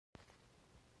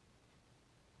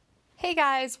Hey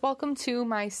guys, welcome to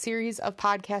my series of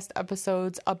podcast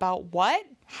episodes about what?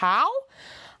 How?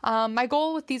 My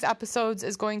goal with these episodes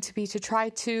is going to be to try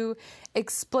to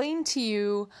explain to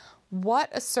you what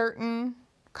a certain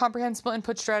comprehensible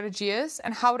input strategy is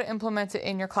and how to implement it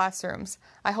in your classrooms.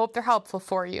 I hope they're helpful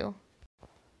for you.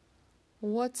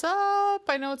 What's up?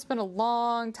 I know it's been a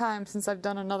long time since I've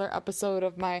done another episode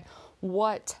of my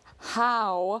What?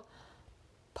 How?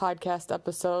 podcast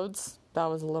episodes. That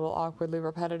was a little awkwardly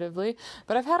repetitively,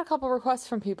 but I've had a couple requests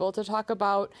from people to talk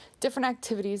about different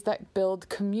activities that build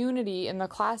community in the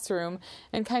classroom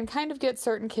and can kind of get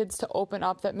certain kids to open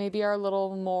up that maybe are a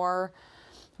little more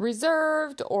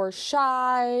reserved or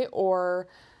shy or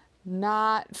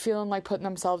not feeling like putting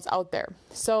themselves out there.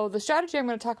 So the strategy I'm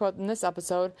going to talk about in this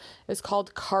episode is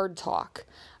called Card Talk.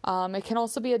 It can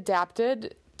also be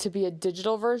adapted to be a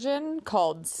digital version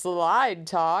called Slide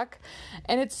Talk,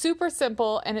 and it's super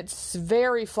simple and it's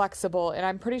very flexible, and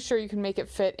I'm pretty sure you can make it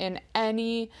fit in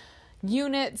any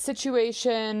unit,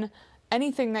 situation,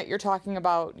 anything that you're talking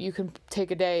about. You can take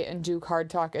a day and do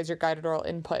Card Talk as your guided oral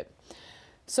input.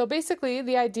 So basically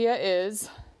the idea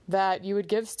is that you would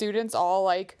give students all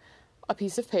like a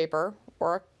piece of paper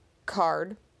or a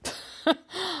card.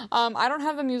 I don't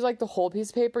have them use like the whole piece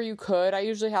of paper. You could. I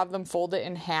usually have them fold it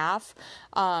in half,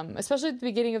 especially at the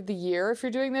beginning of the year. If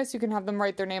you're doing this, you can have them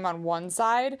write their name on one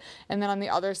side, and then on the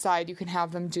other side, you can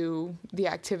have them do the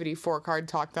activity for Card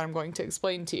Talk that I'm going to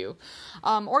explain to you.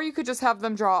 Or you could just have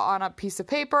them draw on a piece of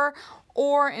paper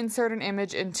or insert an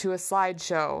image into a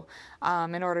slideshow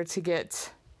in order to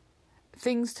get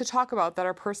things to talk about that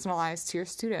are personalized to your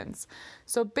students.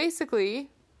 So basically,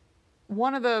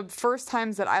 one of the first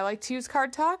times that I like to use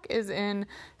Card Talk is in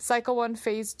Cycle 1,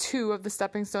 Phase 2 of the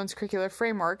Stepping Stones Curricular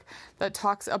Framework that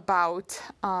talks about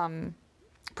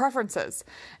preferences.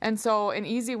 And so an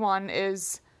easy one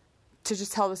is to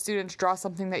just tell the students, draw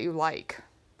something that you like.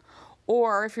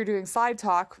 Or if you're doing Slide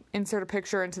Talk, insert a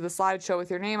picture into the slideshow with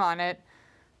your name on it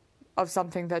of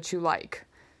something that you like.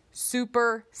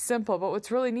 Super simple, but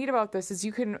what's really neat about this is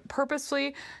you can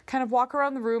purposefully kind of walk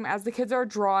around the room as the kids are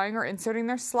drawing or inserting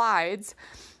their slides,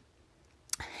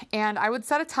 and I would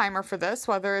set a timer for this,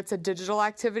 whether it's a digital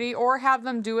activity or have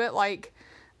them do it like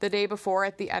the day before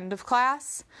at the end of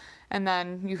class, and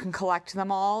then you can collect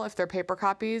them all if they're paper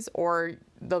copies, or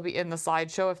they'll be in the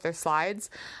slideshow if they're slides,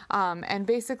 and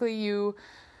basically you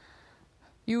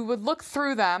would look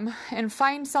through them and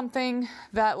find something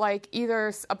that like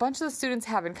either a bunch of the students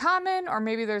have in common, or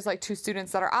maybe there's like two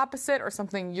students that are opposite, or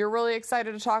something you're really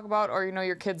excited to talk about, or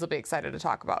your kids will be excited to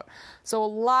talk about. So a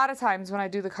lot of times when I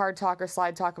do the Card Talk or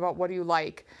Slide Talk about what do you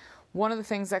like, one of the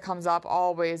things that comes up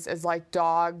always is like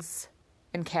dogs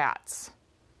and cats.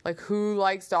 Like who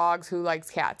likes dogs, who likes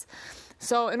cats?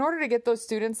 So in order to get those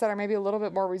students that are maybe a little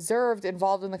bit more reserved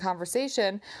involved in the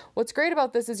conversation, what's great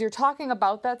about this is you're talking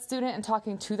about that student and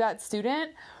talking to that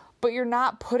student, but you're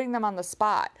not putting them on the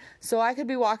spot. So I could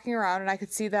be walking around and I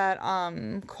could see that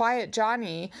Quiet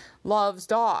Johnny loves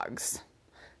dogs.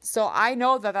 So I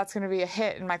know that that's going to be a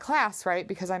hit in my class, right?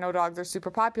 Because I know dogs are super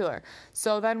popular.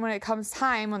 So then when it comes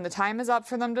time, when the time is up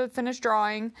for them to finish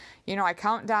drawing, I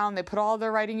count down, they put all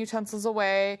their writing utensils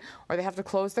away, or they have to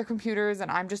close their computers,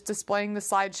 and I'm just displaying the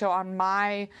slideshow on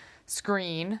my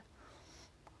screen.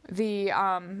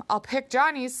 I'll pick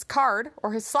Johnny's card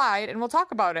or his slide, and we'll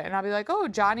talk about it. And I'll be like, oh,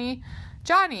 Johnny,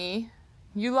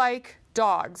 you like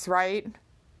dogs, right?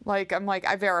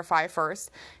 I verify first.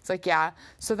 It's like, yeah.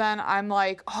 So then I'm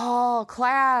like, oh,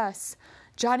 class,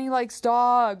 Johnny likes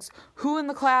dogs. Who in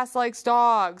the class likes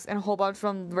dogs? And a whole bunch of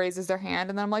them raises their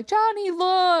hand. And then I'm like, Johnny,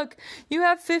 look, you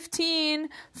have 15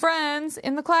 friends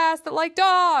in the class that like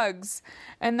dogs.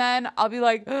 And then I'll be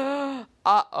like,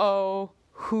 uh-oh,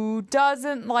 who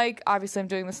doesn't like, obviously I'm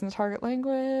doing this in the target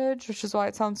language, which is why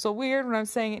it sounds so weird when I'm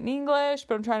saying it in English,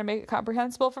 but I'm trying to make it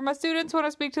comprehensible for my students when I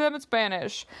speak to them in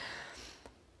Spanish.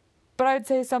 But I'd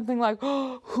say something like,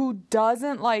 oh, who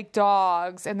doesn't like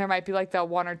dogs? And there might be like that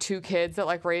one or two kids that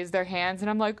like raise their hands. And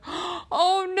I'm like,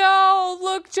 oh no,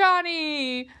 look,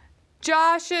 Johnny,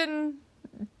 Josh and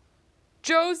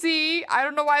Josie, I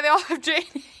don't know why they all have J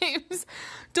names,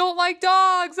 don't like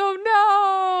dogs.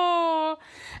 Oh no.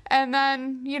 And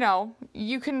then,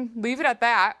 you can leave it at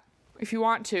that if you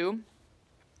want to.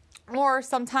 Or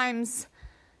sometimes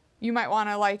you might want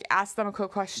to like ask them a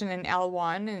quick question in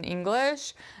L1 in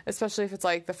English, especially if it's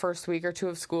like the first week or two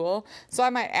of school. So I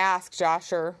might ask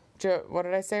Josh or what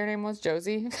did I say her name was?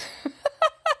 Josie?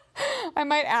 I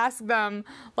might ask them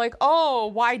like, oh,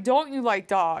 why don't you like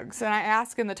dogs? And I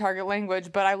ask in the target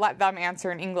language, but I let them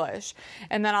answer in English.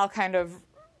 And then I'll kind of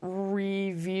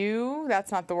review.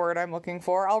 That's not the word I'm looking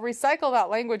for. I'll recycle that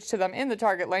language to them in the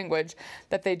target language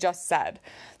that they just said.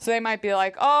 So they might be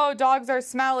like, oh, dogs are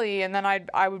smelly. And then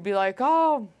I would be like,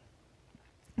 oh,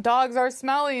 dogs are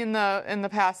smelly in the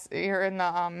past or in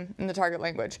the target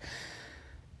language.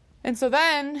 And so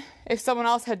then if someone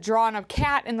else had drawn a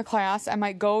cat in the class, I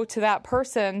might go to that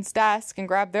person's desk and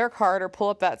grab their card or pull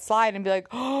up that slide and be like,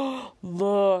 oh,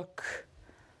 look,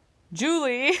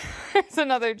 Julie, there's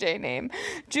another J name.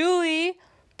 Julie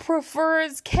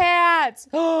prefers cats.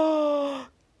 Oh,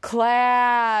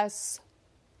 class,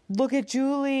 look at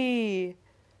Julie.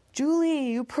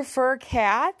 Julie, you prefer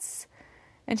cats?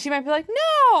 And she might be like,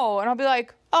 no. And I'll be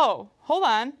like, oh, hold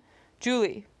on.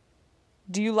 Julie,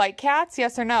 do you like cats?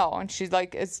 Yes or no? And she's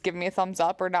like, is giving me a thumbs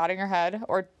up or nodding her head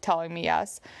or telling me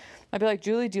yes. I'd be like,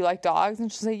 Julie, do you like dogs? And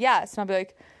she'll say yes. And I'll be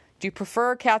like, do you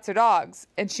prefer cats or dogs?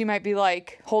 And she might be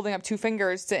like holding up two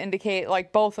fingers to indicate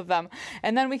like both of them.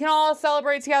 And then we can all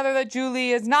celebrate together that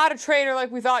Julie is not a traitor like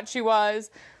we thought she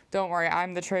was. Don't worry,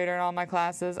 I'm the traitor in all my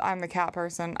classes. I'm the cat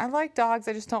person. I like dogs.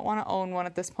 I just don't want to own one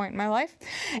at this point in my life.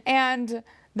 And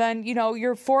then,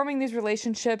 you're forming these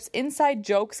relationships. Inside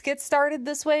jokes get started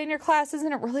this way in your classes,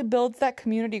 and it really builds that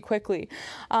community quickly.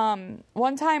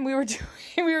 One time we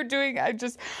were doing, I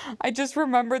just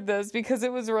remembered this because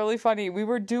it was really funny. We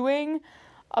were doing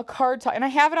a card talk, and I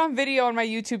have it on video on my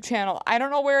YouTube channel. I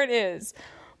don't know where it is,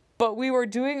 but we were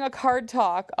doing a card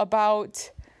talk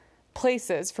about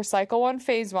places for Cycle 1,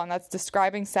 Phase 1. That's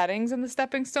describing settings in the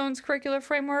Stepping Stones curricular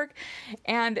framework.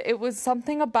 And it was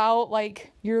something about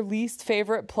like your least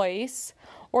favorite place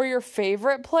or your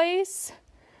favorite place.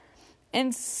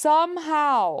 And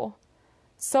somehow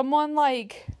someone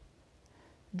like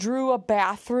drew a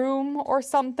bathroom or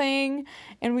something.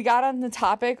 And we got on the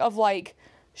topic of like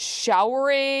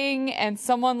showering, and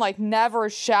someone like never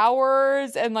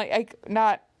showers, and like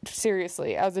not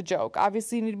seriously, as a joke.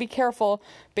 Obviously, you need to be careful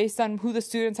based on who the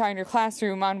students are in your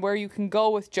classroom on where you can go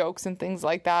with jokes and things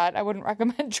like that. I wouldn't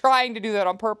recommend trying to do that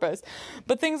on purpose.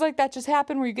 But things like that just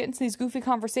happen where you get into these goofy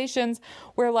conversations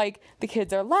where, like, the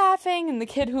kids are laughing, and the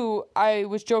kid who I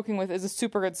was joking with is a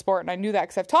super good sport, and I knew that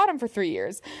because I've taught him for 3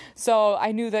 years. So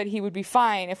I knew that he would be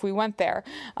fine if we went there.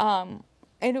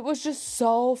 And it was just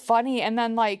so funny. And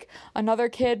then, like, another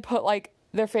kid put, like,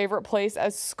 their favorite place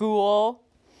as school.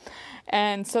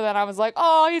 And so then I was like,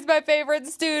 oh, he's my favorite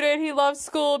student. He loves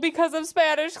school because of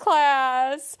Spanish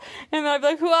class. And then I'd be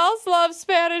like, who else loves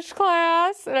Spanish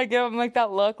class? And I give him like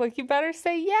that look, like, you better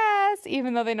say yes,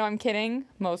 even though they know I'm kidding,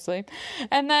 mostly.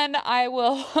 And then I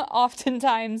will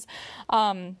oftentimes,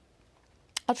 I'll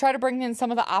try to bring in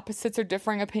some of the opposites or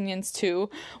differing opinions too.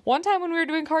 One time when we were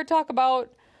doing card talk about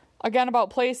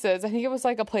places, I think it was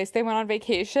like a place they went on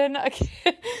vacation.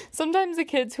 Sometimes the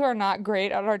kids who are not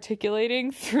great at articulating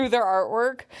through their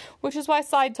artwork, which is why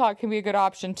slide talk can be a good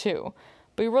option too.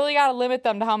 But you really got to limit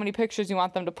them to how many pictures you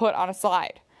want them to put on a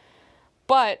slide.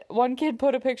 But one kid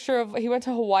put a picture of, he went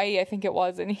to Hawaii, I think it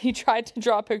was, and he tried to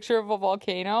draw a picture of a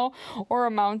volcano or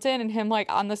a mountain and him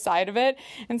like on the side of it.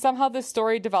 And somehow this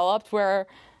story developed where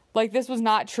like this was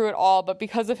not true at all, but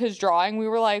because of his drawing, we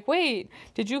were like, wait,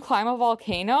 did you climb a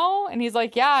volcano? And he's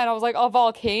like, yeah. And I was like, a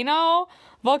volcano?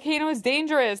 Volcano is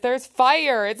dangerous. There's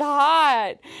fire. It's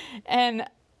hot. And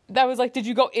that was like, did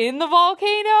you go in the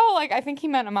volcano? Like, I think he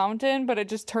meant a mountain, but it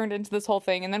just turned into this whole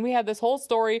thing. And then we had this whole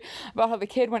story about how the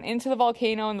kid went into the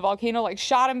volcano and the volcano like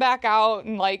shot him back out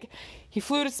and like he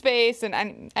flew to space.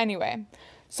 And anyway,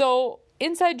 so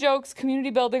inside jokes, community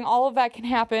building, all of that can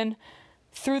happen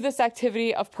through this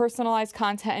activity of personalized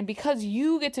content. And because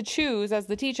you get to choose as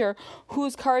the teacher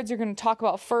whose cards you're going to talk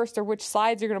about first or which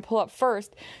slides you're going to pull up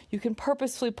first, you can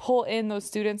purposefully pull in those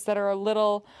students that are a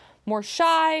little more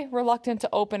shy, reluctant to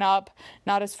open up,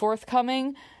 not as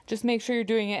forthcoming. Just make sure you're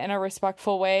doing it in a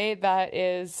respectful way that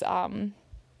is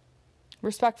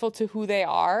respectful to who they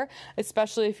are,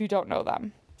 especially if you don't know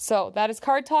them. So that is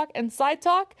card talk and slide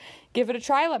talk. Give it a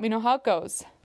try. Let me know how it goes.